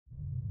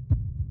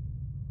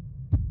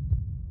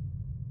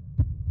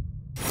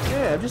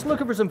Yeah, I'm just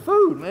looking for some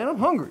food, man. I'm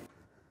hungry.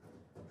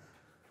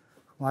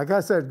 Like I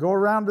said, go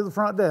around to the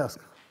front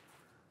desk.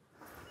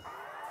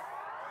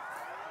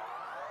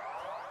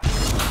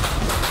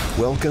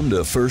 Welcome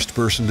to First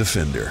Person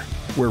Defender,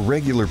 where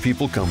regular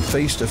people come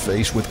face to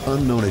face with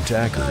unknown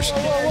attackers.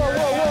 Drop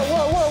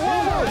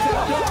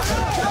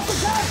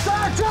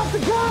the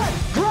gun!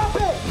 Drop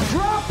it!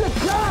 Drop the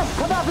gun!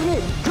 Come after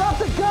me! Drop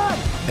the gun!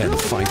 And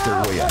fight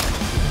their way out.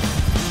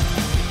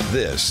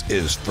 This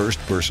is First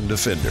Person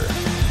Defender.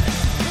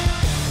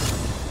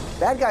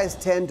 Bad guys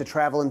tend to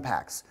travel in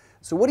packs.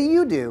 So what do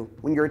you do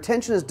when your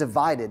attention is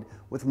divided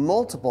with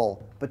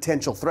multiple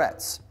potential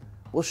threats?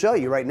 We'll show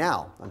you right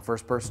now on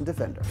First Person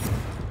Defender.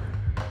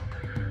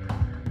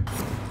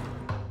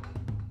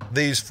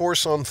 These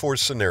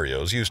force-on-force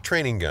scenarios use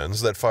training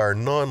guns that fire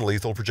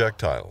non-lethal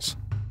projectiles.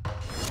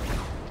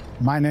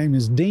 My name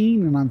is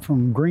Dean, and I'm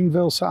from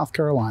Greenville, South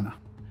Carolina.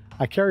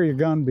 I carry a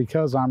gun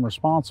because I'm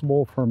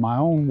responsible for my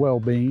own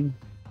well-being.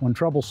 When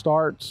trouble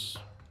starts,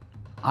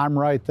 I'm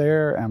right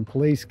there, and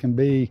police can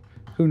be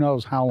who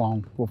knows how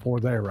long before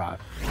they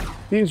arrive.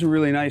 Dean's a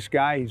really nice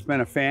guy. He's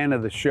been a fan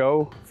of the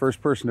show,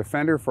 First Person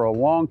Defender, for a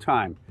long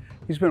time.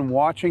 He's been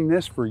watching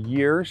this for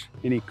years,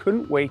 and he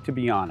couldn't wait to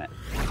be on it.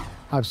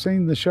 I've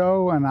seen the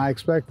show, and I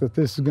expect that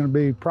this is going to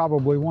be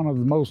probably one of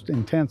the most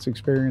intense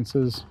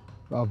experiences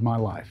of my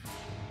life.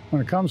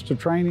 When it comes to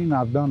training,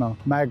 I've done a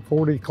MAG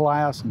 40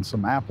 class and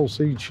some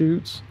Appleseed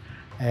shoots,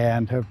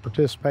 and have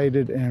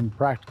participated in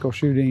practical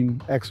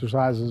shooting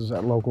exercises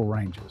at local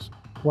ranges.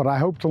 What I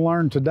hope to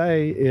learn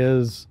today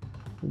is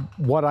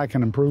what I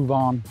can improve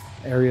on,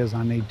 areas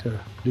I need to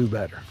do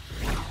better.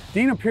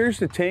 Dean appears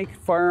to take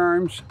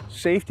firearms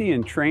safety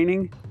and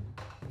training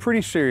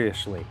pretty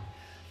seriously.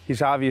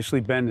 He's obviously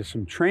been to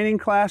some training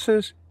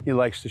classes. He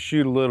likes to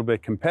shoot a little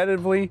bit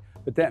competitively,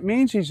 but that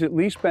means he's at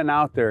least been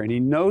out there and he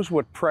knows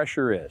what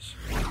pressure is.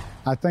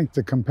 I think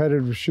the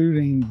competitive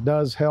shooting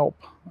does help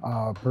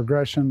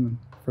progression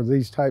for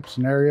these type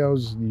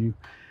scenarios.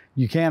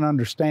 You can't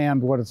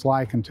understand what it's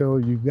like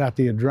until you've got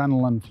the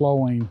adrenaline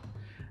flowing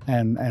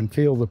and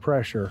feel the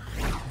pressure.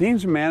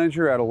 Dean's a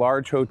manager at a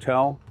large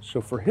hotel,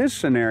 so for his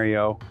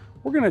scenario,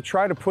 we're going to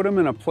try to put him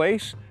in a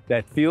place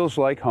that feels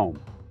like home.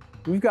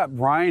 We've got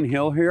Brian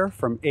Hill here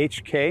from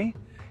HK.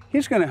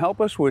 He's going to help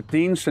us with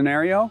Dean's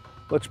scenario.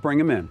 Let's bring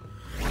him in.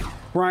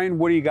 Brian,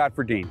 what do you got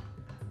for Dean?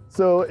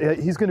 So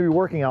he's going to be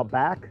working out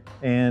back,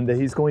 and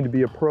he's going to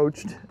be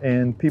approached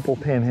and people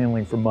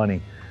panhandling for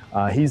money.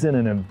 He's in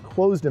an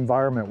enclosed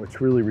environment, which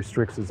really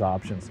restricts his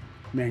options.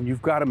 Man,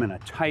 you've got him in a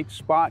tight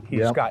spot.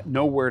 He's got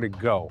nowhere to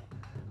go.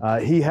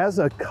 He has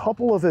a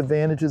couple of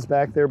advantages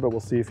back there, but we'll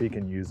see if he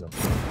can use them.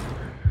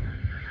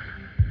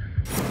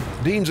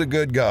 Dean's a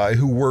good guy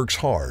who works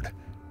hard.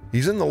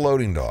 He's in the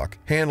loading dock,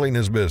 handling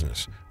his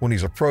business, when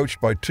he's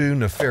approached by two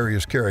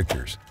nefarious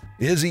characters.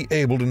 Is he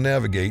able to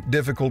navigate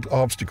difficult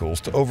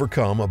obstacles to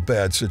overcome a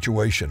bad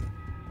situation?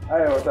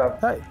 Hey, what's up?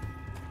 Hey.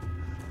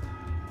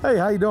 Hey,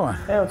 how you doing?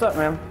 Hey, what's up,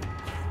 man?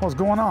 What's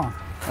going on?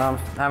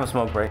 Having a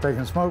smoke break.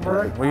 Taking a smoke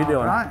break? What are you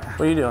doing? Right.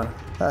 What are you doing?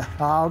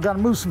 I've got to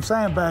move some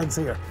sandbags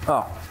here.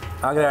 Oh,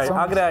 I'll get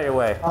out of your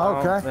way.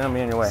 Okay. I'll be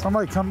in your way.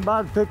 Somebody come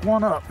by to pick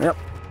one up. Yep.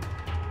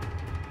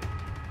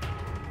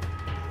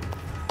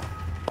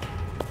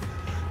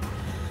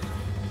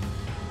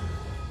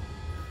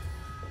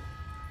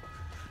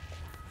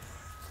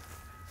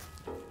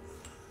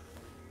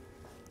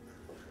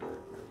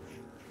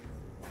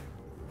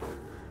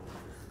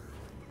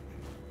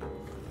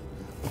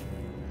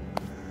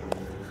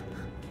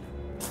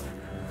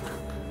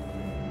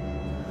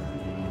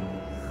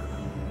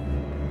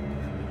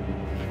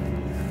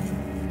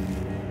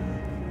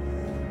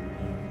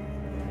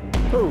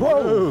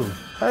 Whoa.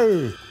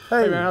 Hey.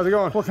 Hey, man, how's it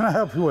going? What can I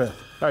help you with?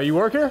 You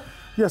work here?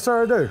 Yes,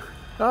 sir, I do.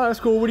 Oh, that's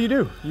cool. What do you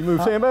do? You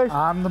move sandbags?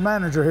 I'm the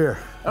manager here.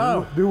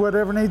 Oh. Do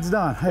whatever needs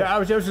done. Hey, Yeah, I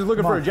was just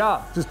looking for a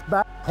job. Just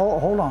back.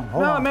 Hold on.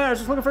 No, man, I was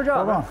just looking for a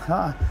job. Hold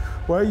on.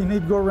 Well, you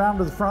need to go around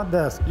to the front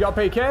desk. Y'all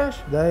pay cash?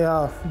 They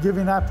give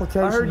you an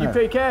application. I heard you there.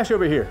 pay cash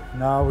over here.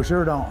 No, we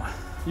sure don't.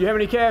 You have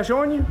any cash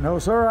on you? No,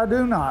 sir, I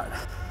do not.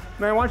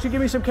 Man, why don't you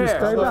give me some cash?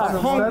 Stay back. I'm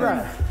Stay hungry.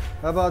 back.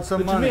 How about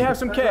some But you money? may have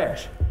some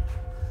cash.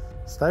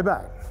 Stay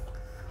back.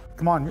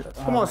 Come on.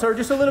 Come on, sir,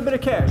 just a little bit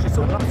of cash. Just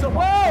a little bit.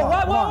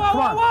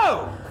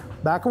 Whoa!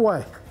 Back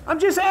away. I'm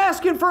just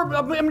asking for,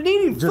 I'm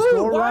needing Just food.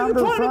 go Why are you around to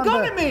the pointing a front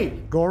gun desk. at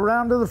me? Go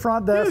around to the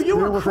front desk. Dude, you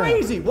deal were with them.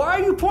 crazy. Why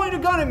are you pointing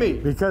a gun at me?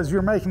 Because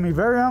you're making me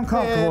very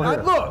uncomfortable Man,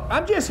 here. look,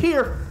 I'm just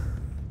here.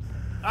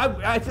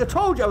 I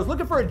told you I was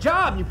looking for a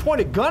job and you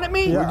pointed a gun at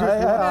me? Yeah,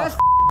 That's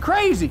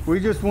crazy. We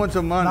just want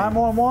some money.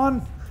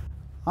 911.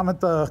 I'm at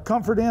the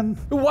Comfort Inn.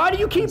 Why do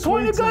you keep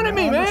pointing a Suites gun in at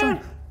me, Anderson,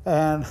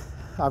 man? And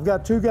I've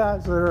got two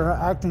guys that are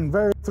acting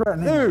very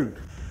threatening. Dude.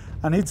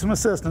 I need some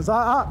assistance.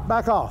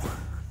 Back off.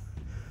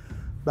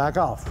 Back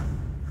off.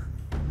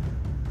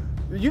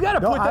 You got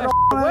to put I that don't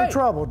want away. any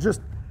trouble.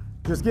 Just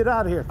get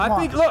out of here. Come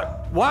on. Look,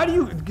 why do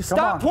you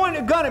stop on.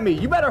 pointing a gun at me?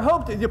 You better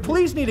hope that the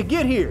police need to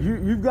get here.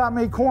 You've got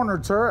me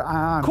cornered, sir.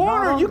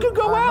 Cornered? You can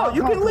go out.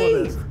 You can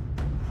leave. This.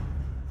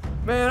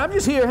 Man, I'm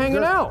just here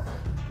hanging out.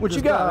 What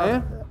you got,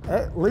 man?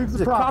 Hey, leave Is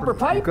the it copper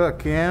property. pipe? Got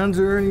cans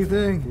or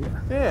anything?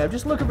 Yeah, I'm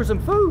just looking for some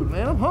food,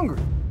 man. I'm hungry.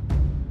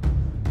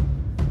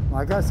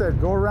 Like I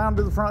said, go around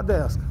to the front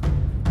desk. Give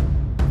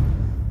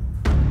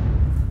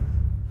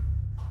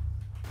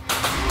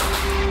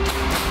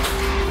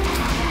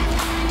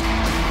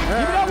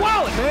me that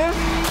wallet, man.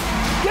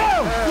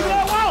 Go! Give me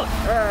that wallet.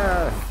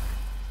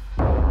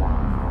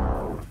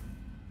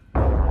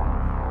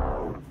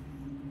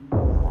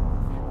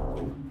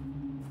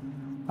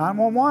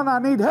 911, I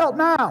need help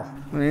now.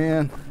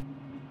 Man.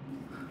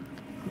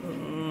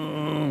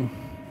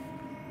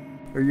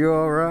 Are you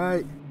all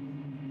right?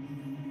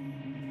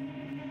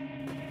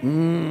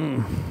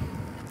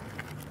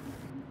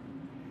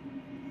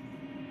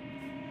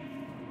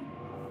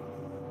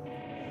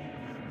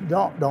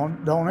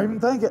 Don't even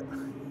think it.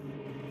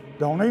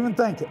 Don't even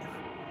think it.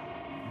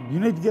 You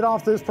need to get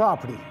off this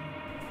property.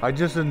 I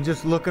just am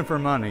just looking for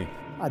money.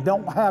 I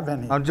don't have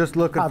any. I'm just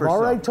looking I've for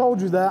already some.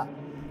 told you that.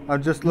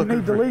 I'm just You looking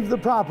need for. to leave the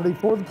property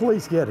before the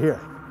police get here.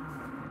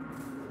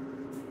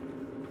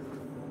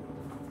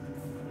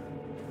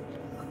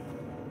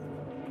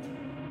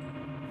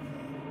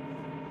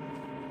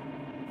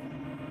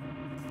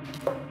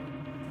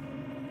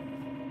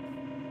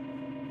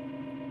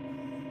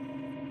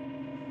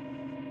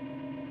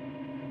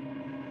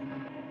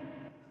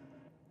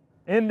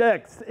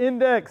 Index,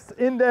 index,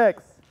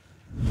 index.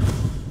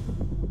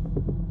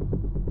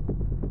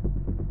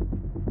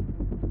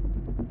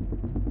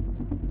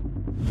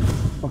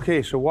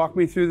 Okay, so walk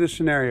me through the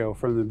scenario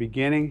from the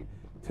beginning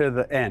to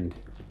the end.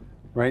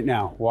 Right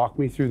now, walk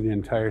me through the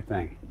entire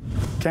thing.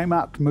 Came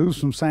out to move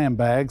some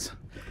sandbags,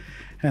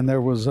 and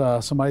there was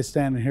somebody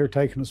standing here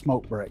taking a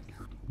smoke break.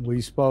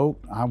 We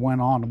spoke. I went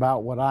on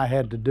about what I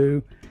had to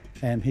do,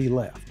 and he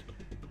left.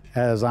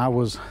 As I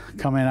was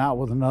coming out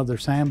with another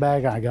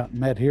sandbag, I got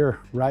met here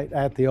right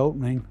at the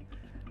opening.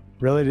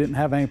 Really didn't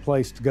have any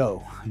place to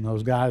go. And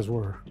those guys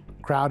were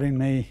crowding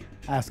me,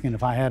 asking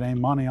if I had any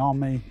money on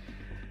me.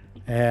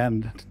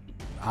 And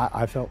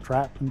I felt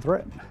trapped and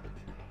threatened.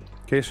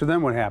 Okay, so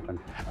then what happened?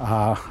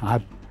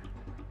 I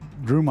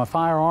drew my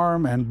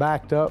firearm and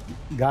backed up,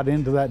 got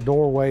into that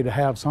doorway to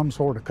have some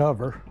sort of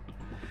cover,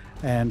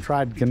 and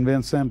tried to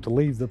convince them to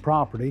leave the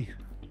property.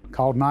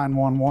 Called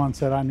 911,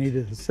 said I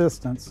needed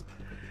assistance.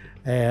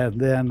 And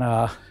then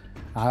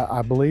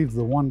I believe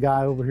the one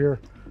guy over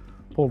here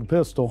pulled a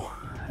pistol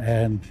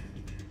and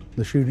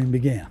the shooting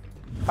began.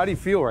 How do you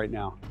feel right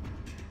now?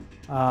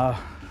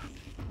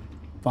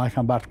 Like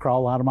I'm about to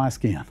crawl out of my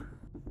skin.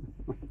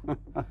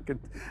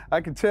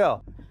 I could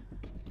tell.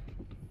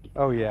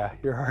 Oh yeah,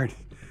 your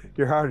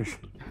heart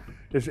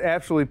is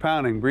absolutely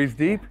pounding. Breathe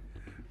deep,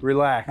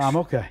 relax. I'm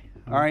okay.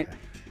 All right,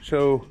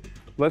 so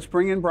let's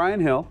bring in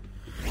Brian Hill.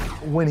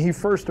 When he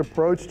first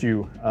approached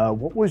you,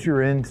 what was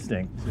your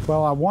instinct?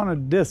 Well, I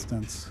wanted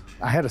distance.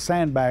 I had a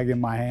sandbag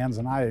in my hands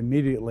and I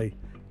immediately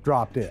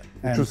dropped it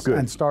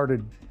and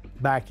started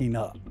backing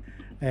up.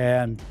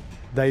 And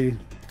they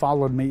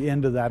followed me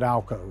into that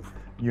alcove.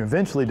 You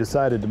eventually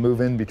decided to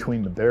move in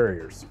between the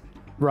barriers.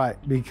 Right,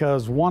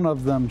 because one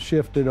of them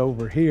shifted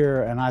over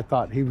here and I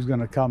thought he was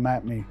going to come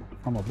at me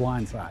from a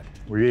blind side.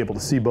 Were you able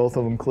to see both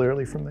of them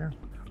clearly from there?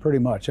 Pretty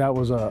much. That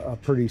was a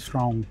pretty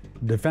strong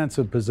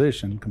defensive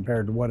position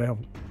compared to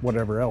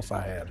whatever else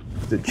I had.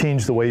 Did it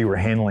change the way you were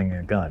handling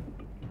a gun?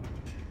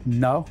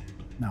 No,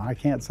 I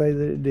can't say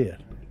that it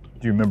did.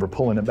 Do you remember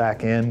pulling it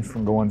back in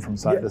from going from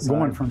side to side?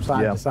 Going from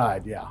side to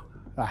side, yeah.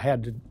 I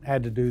had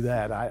to do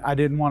that. I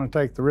didn't want to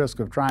take the risk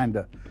of trying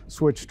to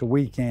switch to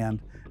weekend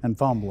and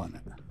fumbling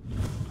it.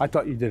 I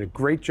thought you did a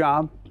great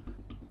job.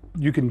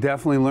 You can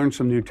definitely learn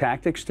some new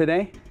tactics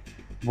today.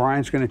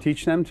 Brian's going to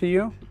teach them to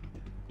you,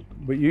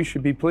 but you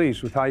should be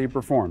pleased with how you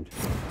performed.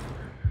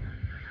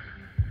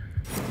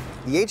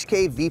 The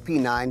HK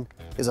VP9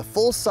 is a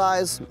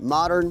full-size,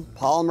 modern,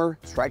 polymer,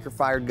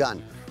 striker-fired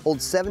gun.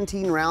 Holds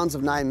 17 rounds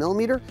of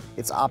 9mm,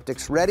 it's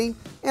optics ready,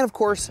 and of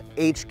course,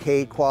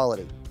 HK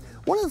quality.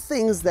 One of the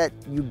things that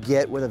you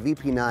get with a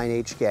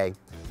VP9 HK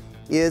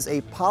is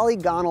a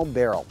polygonal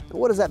barrel.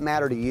 What does that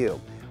matter to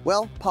you?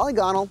 Well,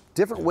 polygonal,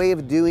 different way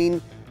of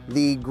doing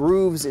the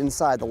grooves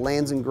inside, the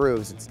lands and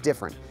grooves, it's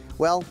different.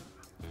 Well,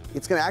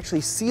 it's going to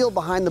actually seal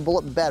behind the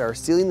bullet better,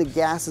 sealing the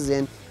gases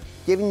in,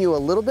 giving you a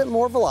little bit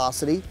more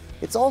velocity.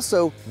 It's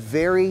also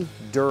very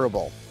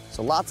durable.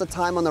 So lots of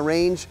time on the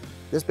range.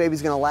 This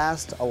baby's going to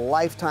last a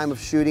lifetime of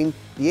shooting.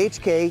 The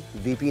HK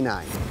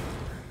VP9.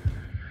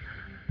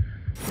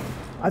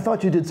 I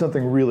thought you did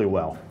something really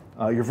well.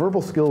 Your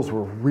verbal skills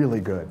were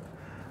really good.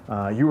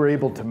 You were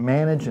able to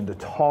manage and to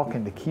talk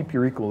and to keep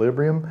your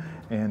equilibrium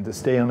and to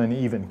stay on an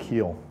even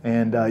keel.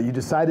 And you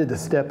decided to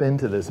step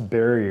into this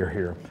barrier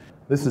here.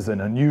 This is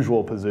an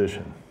unusual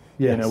position.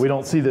 Yes. You know, we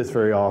don't see this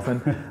very often,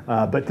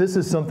 but this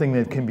is something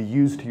that can be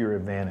used to your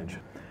advantage.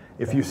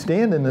 If you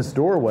stand in this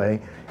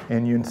doorway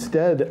and you,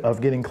 instead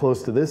of getting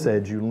close to this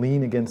edge, you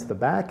lean against the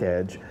back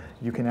edge,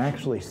 you can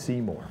actually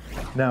see more.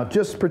 Now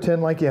just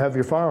pretend like you have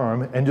your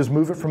firearm and just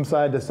move it from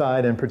side to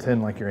side and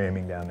pretend like you're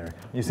aiming down there.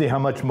 You see how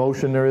much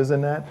motion there is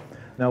in that?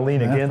 Now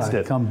lean against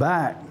it. Come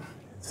back.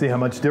 See how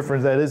much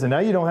difference that is? And now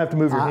you don't have to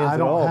move your hands I at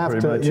don't all, have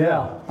pretty to, much.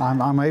 yeah.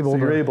 I'm able So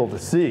to. you're able to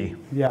see.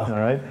 Yeah. All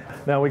right.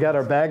 Now we got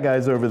our bad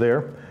guys over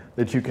there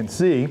that you can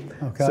see.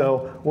 Okay.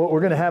 So what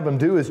we're going to have them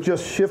do is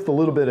just shift a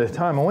little bit at a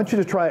time. I want you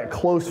to try it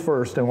close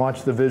first and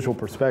watch the visual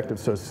perspective.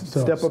 So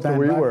step up to stand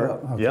where you back were.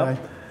 up, okay.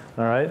 Yep.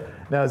 All right.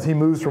 Now as he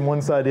moves from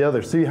one side to the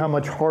other, see how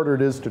much harder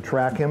it is to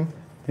track him?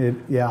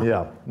 Yeah.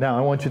 Yeah. Now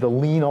I want you to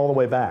lean all the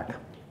way back.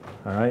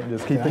 All right.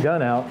 Just keep the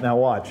gun out. Now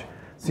watch.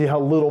 See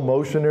how little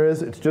motion there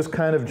is? It's just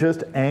kind of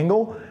just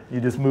angle. You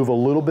just move a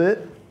little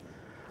bit.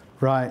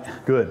 Right.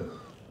 Good.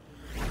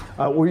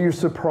 Were you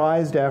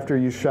surprised after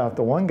you shot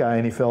the one guy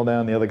and he fell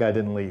down, the other guy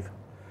didn't leave?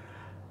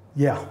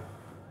 Yeah.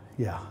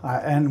 Yeah.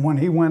 And when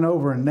he went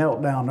over and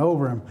knelt down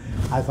over him,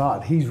 I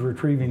thought he's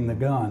retrieving the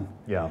gun.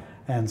 Yeah.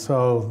 And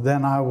so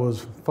then I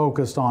was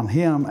focused on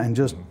him, and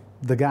just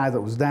the guy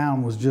that was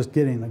down was just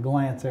getting a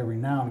glance every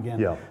now and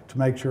again to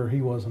make sure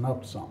he wasn't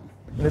up to something.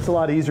 And it's a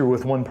lot easier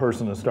with one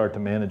person to start to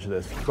manage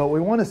this. But we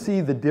want to see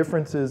the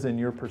differences in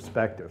your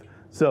perspective.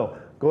 So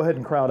go ahead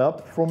and crowd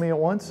up for me at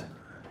once.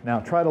 Now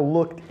try to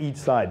look each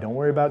side. Don't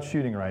worry about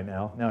shooting right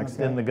now. Now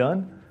extend the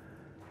gun.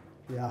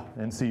 Yeah.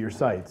 And see your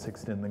sights.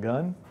 Extend the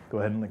gun. Go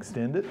ahead and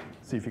extend it.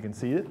 See if you can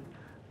see it.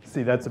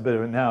 See, that's a bit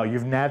of it. Now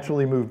you've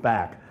naturally moved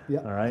back. Yeah.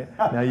 All right.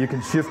 Now you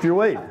can shift your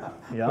weight.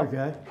 Yeah.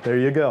 Okay. There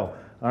you go.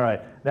 All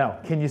right. Now,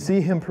 can you see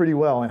him pretty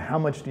well, and how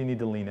much do you need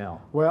to lean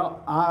out?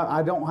 Well,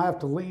 I don't have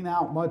to lean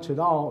out much at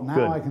all. Now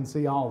Good. I can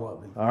see all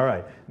of him. All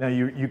right. Now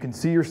you can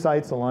see your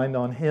sights aligned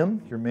on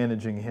him. You're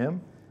managing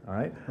him. All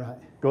right. Right.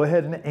 Go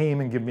ahead and aim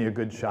and give me a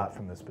good shot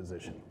from this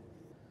position.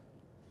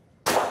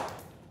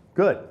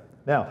 Good.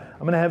 Now,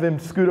 I'm going to have him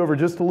scoot over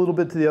just a little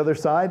bit to the other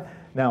side.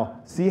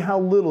 Now, see how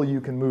little you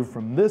can move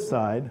from this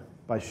side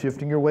by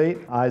shifting your weight,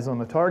 eyes on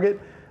the target,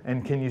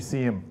 and can you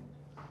see him?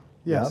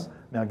 Yes. Yeah.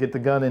 Now get the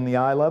gun in the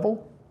eye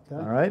level.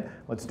 Okay. All right.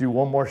 Let's do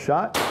one more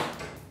shot.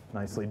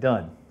 Nicely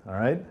done. All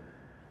right.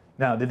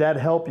 Now, did that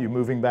help you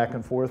moving back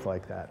and forth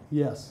like that?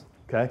 Yes.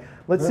 Okay.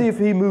 Let's see if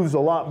he moves a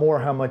lot more,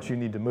 how much you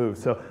need to move.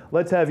 So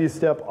let's have you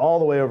step all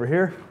the way over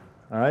here.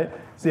 All right.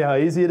 See how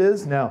easy it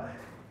is? Now,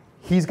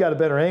 he's got a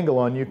better angle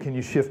on you. Can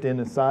you shift in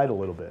and side a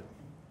little bit?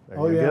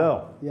 There you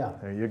go. Yeah.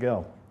 There you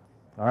go.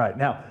 All right.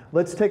 Now,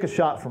 let's take a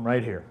shot from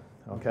right here.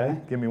 Okay.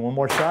 Give me one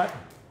more shot.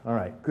 All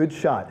right. Good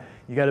shot.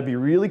 You got to be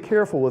really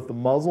careful with the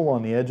muzzle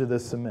on the edge of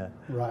this cement.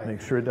 Right.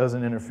 Make sure it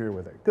doesn't interfere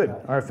with it. Good.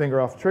 Right. All right.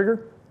 Finger off the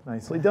trigger.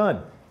 Nicely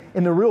done.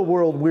 In the real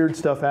world, weird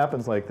stuff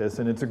happens like this,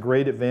 and it's a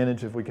great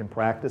advantage if we can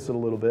practice it a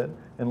little bit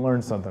and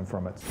learn something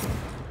from it.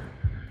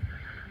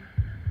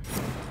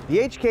 The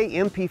HK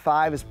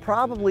MP5 is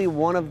probably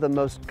one of the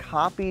most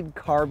copied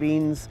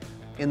carbines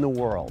in the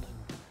world.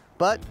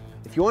 But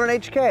if you want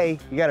an HK,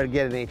 you gotta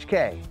get an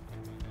HK.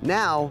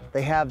 Now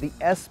they have the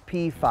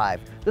SP5,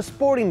 the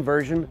sporting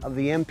version of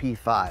the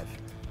MP5.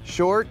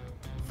 Short,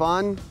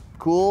 fun,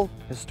 cool,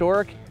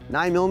 historic,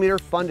 9mm,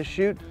 fun to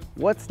shoot.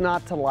 What's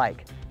not to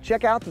like?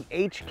 Check out the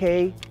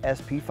HK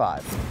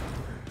SP5.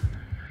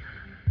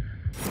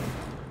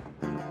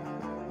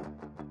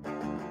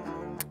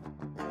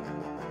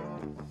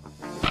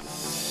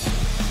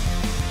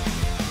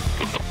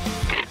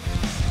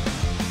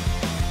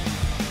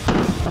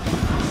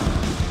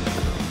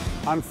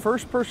 On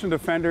First Person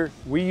Defender,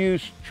 we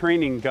use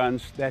training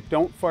guns that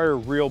don't fire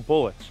real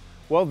bullets.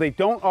 Well, they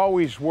don't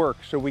always work,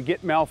 so we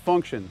get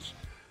malfunctions.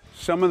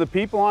 Some of the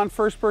people on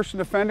First Person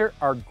Defender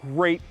are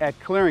great at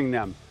clearing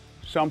them.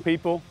 Some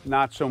people,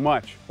 not so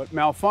much, but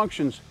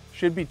malfunctions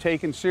should be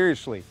taken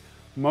seriously.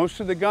 Most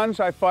of the guns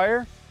I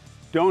fire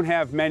don't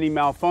have many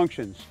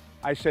malfunctions.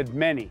 I said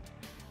many.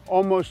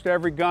 Almost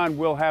every gun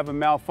will have a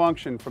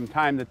malfunction from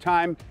time to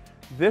time.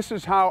 This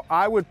is how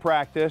I would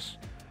practice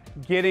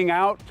getting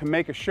out to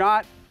make a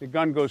shot. The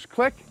gun goes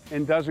click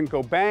and doesn't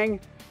go bang.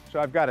 So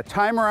I've got a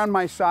timer on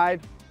my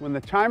side. When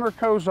the timer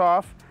goes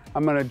off,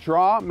 I'm gonna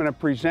draw, I'm gonna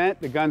present,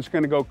 the gun's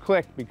gonna go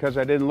click because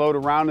I didn't load a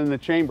round in the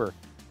chamber,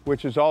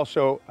 which is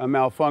also a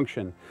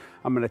malfunction.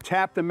 I'm gonna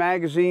tap the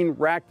magazine,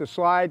 rack the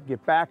slide,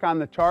 get back on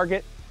the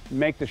target,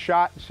 make the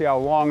shot, and see how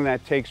long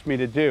that takes me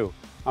to do.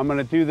 I'm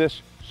gonna do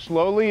this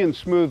slowly and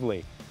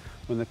smoothly.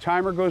 When the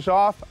timer goes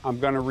off, I'm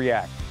gonna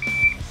react.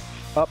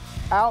 Up,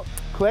 out,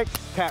 click,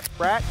 tap,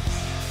 rack.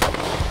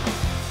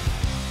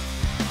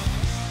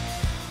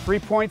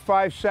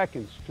 3.5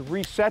 seconds. To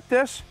reset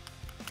this,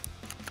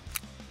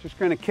 just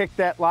gonna kick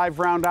that live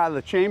round out of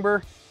the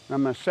chamber, and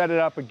I'm gonna set it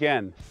up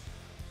again.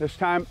 This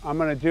time, I'm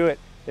gonna do it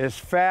as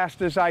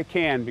fast as I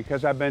can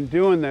because I've been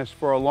doing this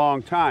for a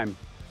long time.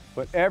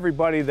 But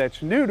everybody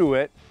that's new to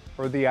it,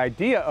 or the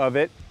idea of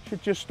it,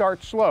 should just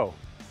start slow.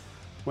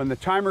 When the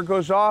timer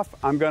goes off,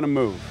 I'm gonna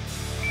move.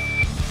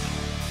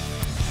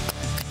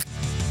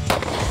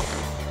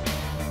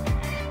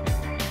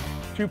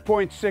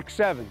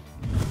 .67,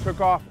 took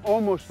off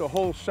almost a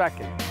whole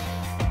second.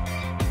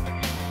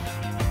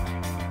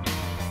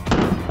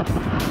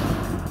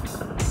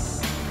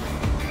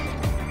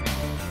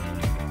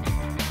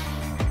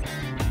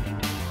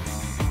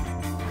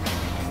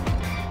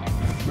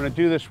 I'm gonna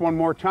do this one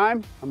more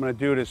time. I'm gonna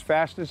do it as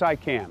fast as I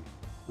can.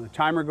 When the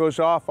timer goes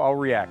off, I'll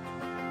react.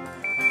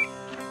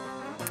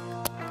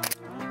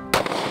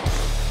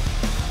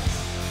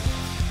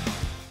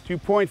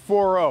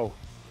 2.40.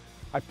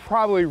 I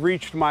probably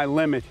reached my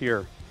limit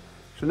here.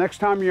 So next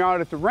time you're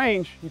out at the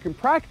range, you can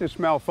practice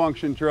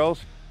malfunction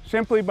drills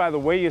simply by the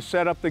way you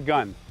set up the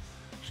gun.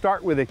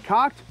 Start with it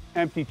cocked,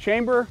 empty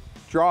chamber,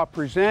 draw,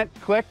 present,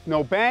 click,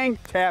 no bang,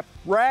 tap,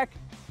 rack,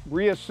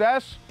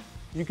 reassess.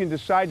 You can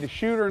decide to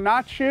shoot or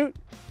not shoot.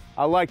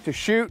 I like to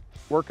shoot,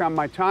 work on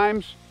my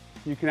times.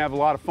 You can have a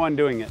lot of fun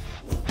doing it.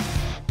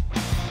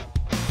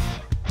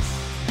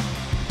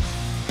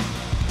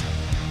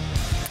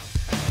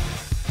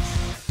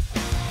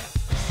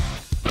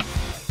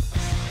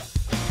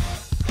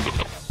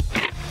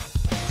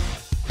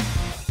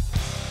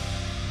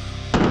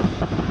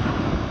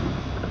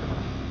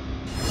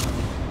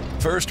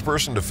 First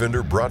Person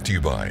Defender brought to you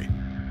by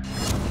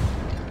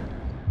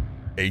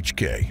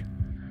HK.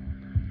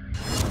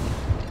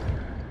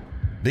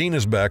 Dean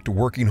is back to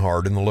working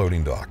hard in the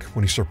loading dock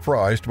when he's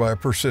surprised by a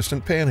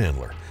persistent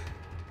panhandler.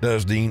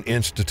 Does Dean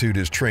institute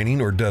his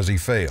training or does he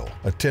fail,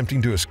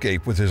 attempting to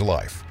escape with his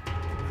life?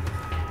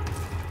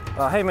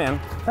 Hey man.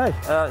 Hey.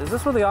 Is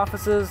this where the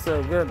office is?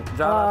 Good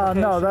job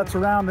application? No, that's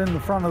around in the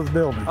front of the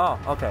building. Oh,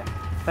 okay.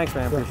 Thanks,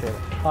 man. Appreciate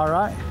it. All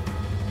right.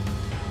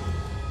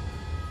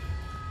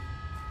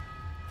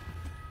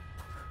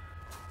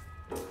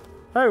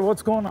 Hey,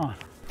 what's going on?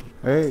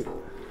 Hey,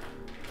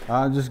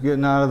 I'm just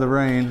getting out of the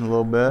rain a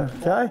little bit.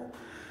 Okay.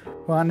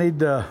 Well, I need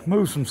to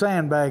move some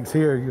sandbags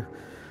here.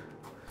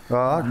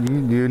 Do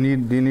you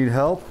need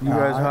help? You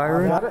guys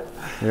hiring? I got it.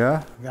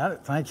 Yeah. Got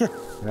it. Thank you.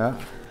 Yeah.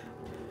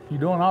 You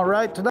doing all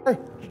right today?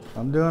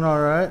 I'm doing all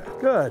right.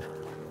 Good.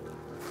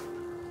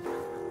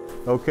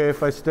 Okay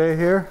if I stay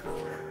here?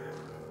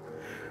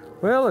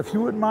 Well, if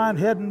you wouldn't mind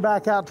heading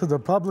back out to the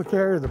public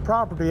area of the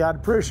property, I'd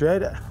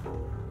appreciate it.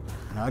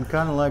 I'd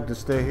kind of like to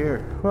stay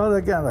here. Well,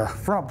 they got a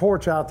front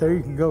porch out there.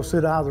 You can go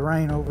sit out of the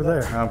rain over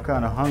there. I'm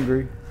kind of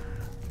hungry.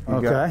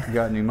 You got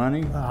any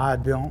money? I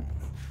don't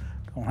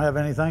have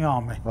anything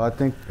on me. Well, I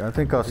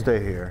think I'll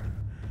stay here.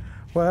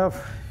 Well,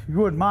 if you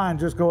wouldn't mind,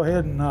 just go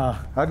ahead and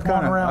come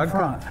on around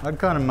front. I'd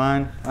kind of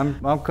mind.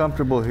 I'm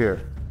comfortable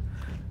here.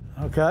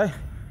 Okay.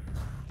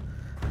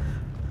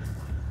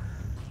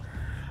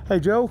 Hey,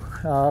 Joe,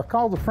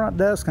 call the front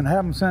desk and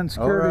have them send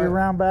security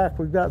around back.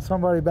 We've got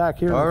somebody back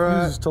here that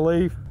refuses to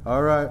leave.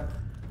 All right.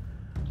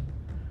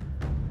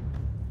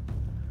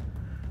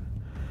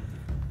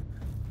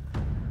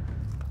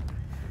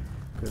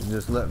 Could've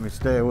just let me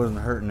stay. I wasn't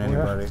hurting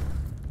anybody.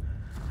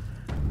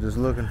 I'm just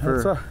looking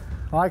for...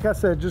 like I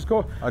said, just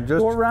go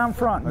around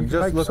front. I'm You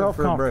just make looking yourself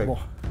for a break.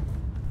 comfortable.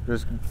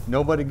 Just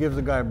nobody gives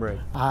a guy a break.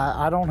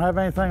 I don't have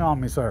anything on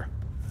me, sir.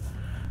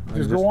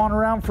 Just go on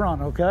around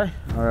front, okay?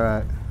 All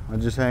right. I'll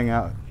just hang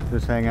out.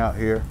 Just hang out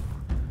here.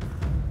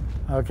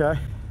 Okay.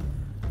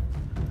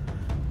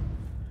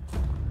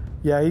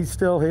 Yeah, he's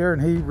still here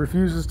and he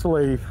refuses to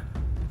leave.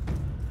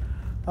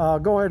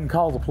 Go ahead and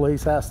call the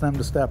police. Ask them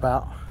to step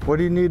out. What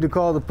do you need to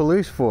call the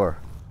police for?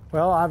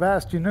 Well, I've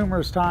asked you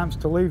numerous times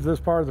to leave this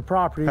part of the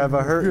property. Have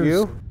I hurt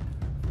you?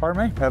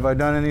 Pardon me? Have I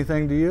done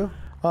anything to you?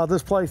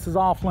 This place is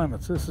off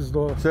limits. This is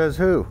the... Says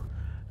who?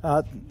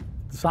 The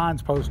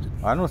sign's posted.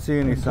 I don't see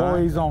any signs.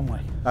 Employees only.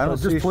 I don't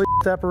so just please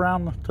step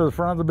around to the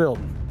front of the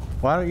building.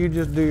 Why don't you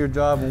just do your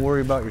job and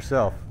worry about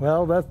yourself?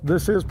 Well,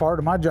 this is part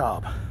of my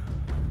job.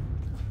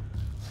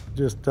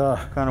 Just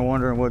kind of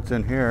wondering what's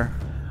in here.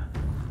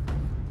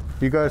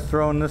 You guys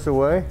throwing this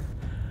away?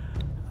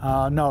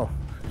 No,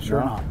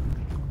 sure not.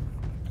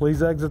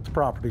 Please exit the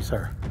property,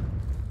 sir.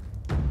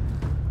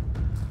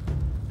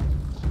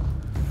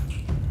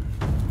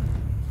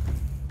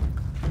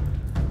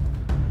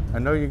 I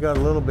know you got a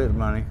little bit of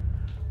money.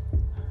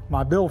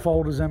 My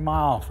billfold is in my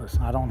office.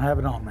 I don't have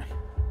it on me.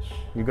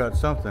 You got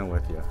something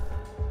with you.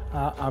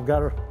 I've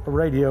got a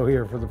radio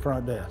here for the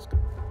front desk.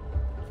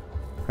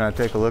 Can I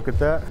take a look at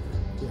that?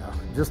 Yeah,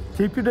 just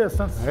keep your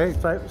distance. Hey.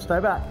 Stay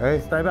back.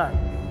 Hey. Stay back.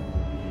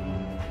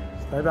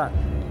 Stay back.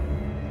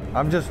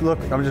 I'm just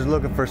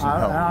looking for some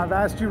help. I've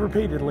asked you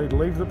repeatedly to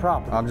leave the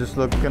property. I'm just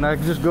looking. Can I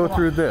just go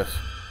through this?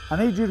 I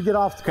need you to get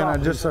off the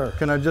property, sir.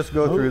 Can I just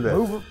go through this?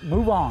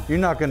 Move on. You're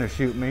not going to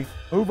shoot me.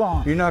 Move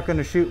on. You're not going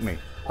to shoot me.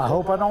 I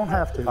hope I don't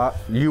have to.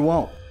 You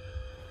won't.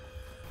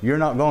 You're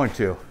not going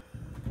to.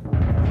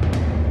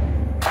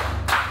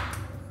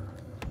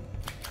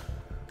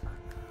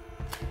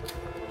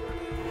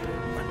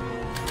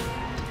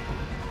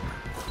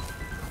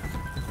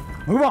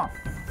 Move on.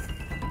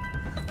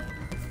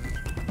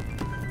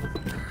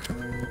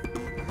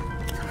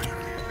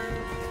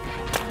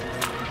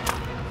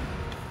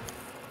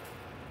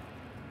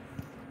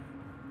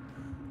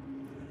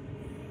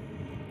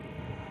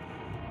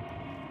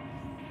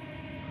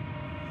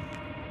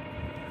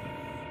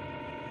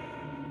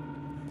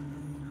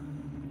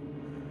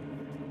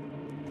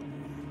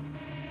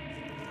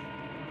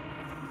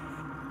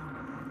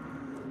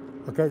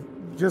 Okay,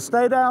 just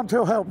stay down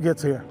till help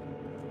gets here.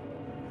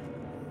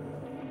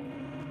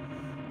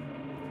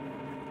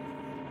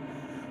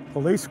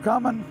 Police are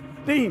coming.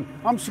 Dean,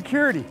 I'm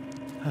security.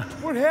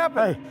 What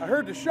happened? Hey. I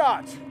heard the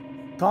shots.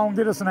 Call and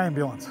get us an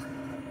ambulance.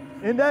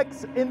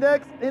 Index,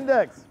 index,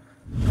 index.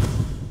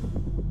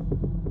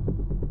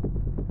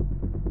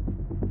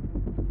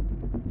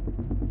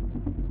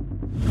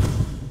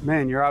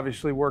 Man, you're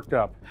obviously worked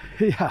up.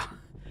 Yeah,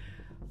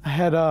 I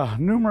had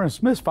numerous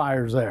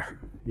misfires there.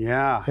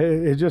 Yeah.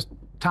 It just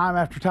time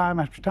after time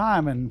after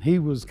time, and he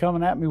was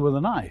coming at me with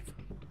a knife.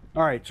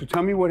 All right, so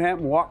tell me what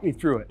happened. Walk me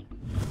through it.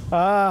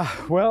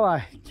 Well,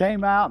 I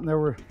came out and there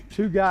were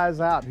two guys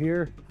out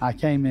here. I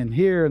came in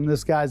here and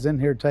this guy's in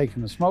here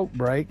taking a smoke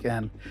break,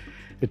 and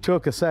it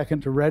took a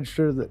second to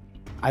register that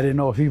I didn't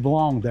know if he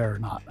belonged there or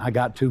not. I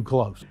got too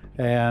close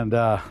and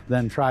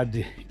then tried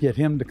to get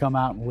him to come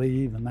out and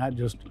leave, and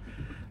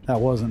that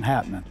wasn't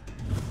happening.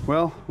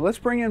 Well, let's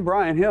bring in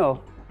Brian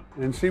Hill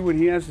and see what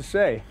he has to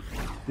say.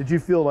 Did you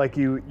feel like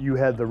you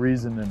had the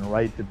reason and the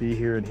right to be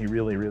here and he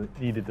really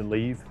needed to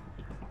leave?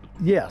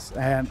 Yes,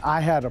 and I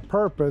had a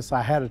purpose.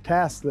 I had a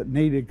task that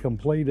needed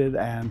completed,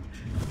 and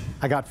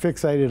I got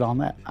fixated on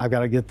that. I've got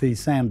to get these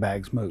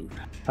sandbags moved.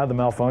 How'd the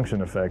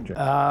malfunction affect you?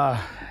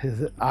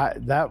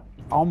 You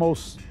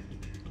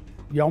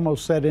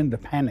almost set into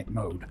panic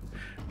mode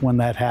when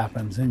that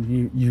happens,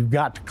 and you've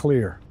got to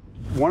clear.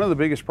 One of the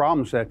biggest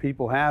problems that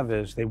people have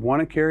is they want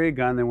to carry a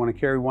gun, they want to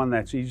carry one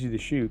that's easy to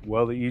shoot.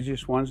 Well, the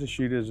easiest ones to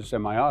shoot is a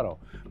semi-auto.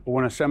 But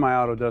when a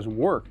semi-auto doesn't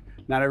work,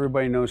 not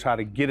everybody knows how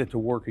to get it to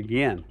work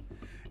again.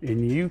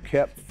 And you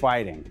kept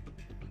fighting.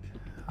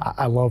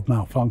 I love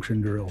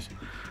malfunction drills.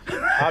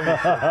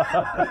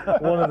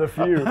 One of the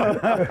few.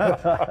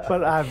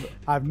 But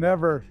I've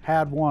never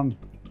had one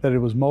that it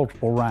was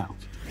multiple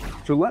rounds.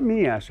 So let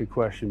me ask you a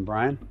question,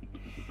 Brian.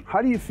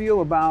 How do you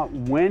feel about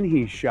when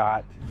he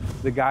shot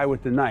the guy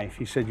with the knife?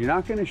 He said, "You're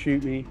not going to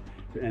shoot me,"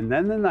 and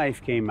then the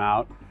knife came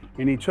out,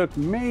 and he took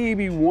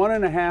maybe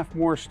 1.5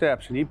 more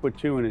steps, and he put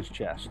 2 in his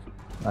chest.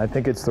 I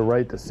think it's the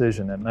right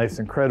decision. That knife's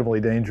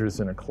incredibly dangerous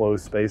in a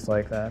closed space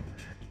like that.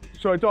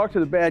 So I talked to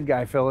the bad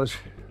guy, fellas.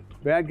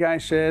 Bad guy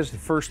says the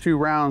first 2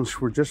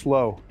 rounds were just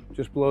low,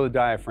 just below the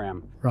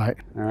diaphragm. Right.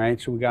 All right,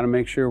 so we got to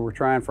make sure we're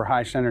trying for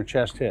high center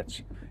chest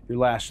hits. Your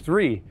last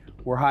 3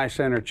 were high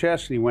center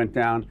chest, and he went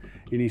down,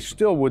 and he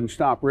still wouldn't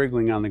stop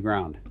wriggling on the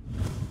ground.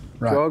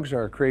 Right. Drugs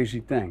are a crazy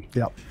thing.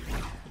 Yep.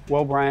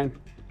 Well, Brian,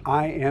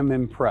 I am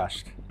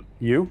impressed.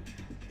 You?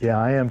 Yeah,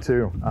 I am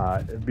too.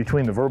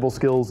 Between the verbal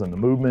skills and the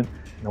movement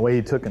and the way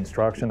he took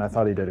instruction, I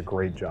thought he did a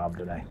great job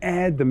today.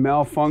 Add the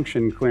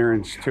malfunction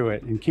clearance to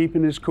it and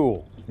keeping his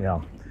cool.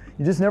 Yeah.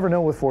 You just never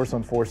know with force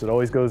on force. It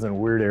always goes in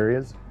weird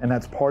areas, and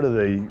that's part of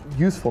the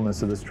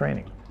usefulness of this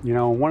training. You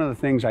know, one of the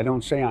things I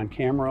don't say on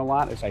camera a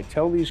lot is I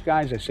tell these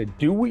guys, I said,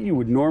 do what you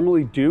would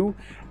normally do,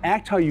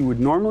 act how you would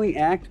normally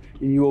act,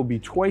 and you will be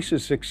twice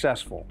as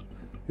successful.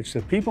 It's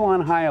the people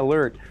on high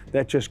alert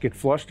that just get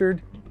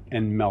flustered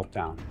and melt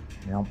down.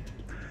 Yeah.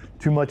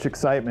 Too much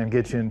excitement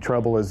gets you in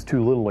trouble as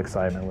too little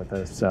excitement with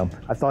this. So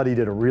I thought he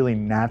did a really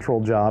natural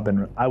job,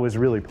 and I was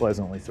really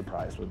pleasantly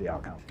surprised with the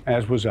outcome.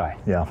 As was I.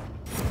 Yeah.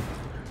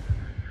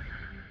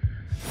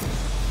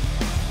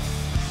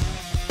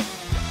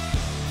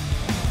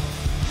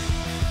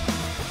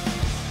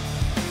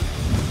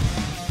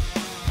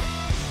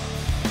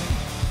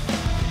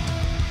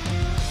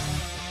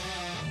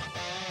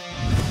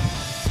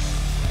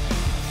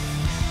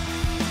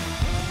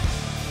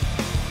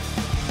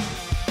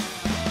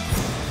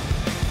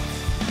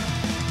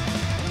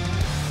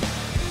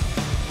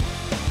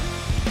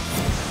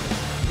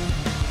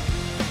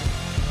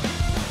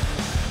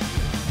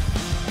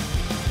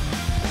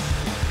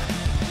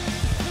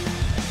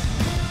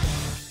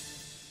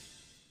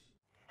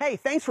 Hey,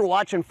 thanks for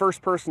watching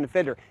First Person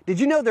Defender. Did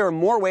you know there are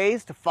more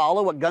ways to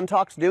follow what Gun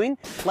Talk's doing?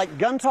 Like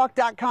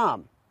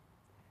guntalk.com,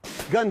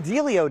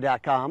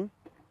 gundealio.com,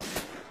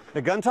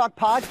 the Gun Talk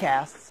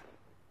podcasts,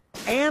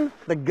 and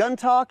the Gun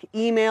Talk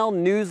email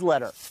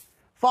newsletter.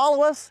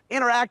 Follow us,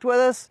 interact with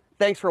us.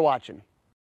 Thanks for watching.